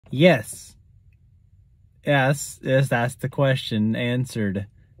Yes. Yes, that's the question answered.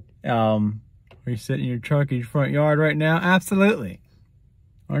 Are you sitting in your truck in your front yard right now? Absolutely.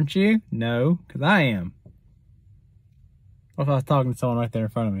 Aren't you? No, because I am. What if I was talking to someone right there in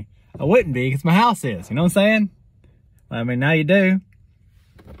front of me? I wouldn't be, because my house is. You know what I'm saying? I mean, now you do.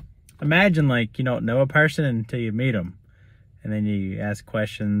 Imagine, like, you don't know a person until you meet them. And then you ask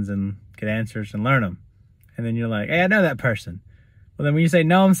questions and get answers and learn them. And then you're like, hey, I know that person. Well, then when you say,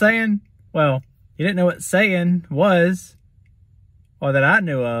 know what I'm saying? Well, you didn't know what saying was, or that I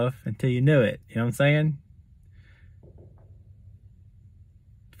knew of, until you knew it. You know what I'm saying?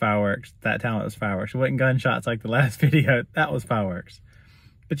 Fireworks. That time it was fireworks. It wasn't gunshots like the last video. That was fireworks.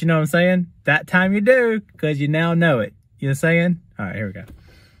 But you know what I'm saying? That time you do, because you now know it. You know what I'm saying? All right, here we go.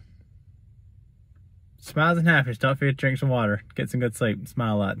 Smiles and happiness. Don't forget to drink some water. Get some good sleep.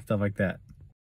 Smile a lot and stuff like that.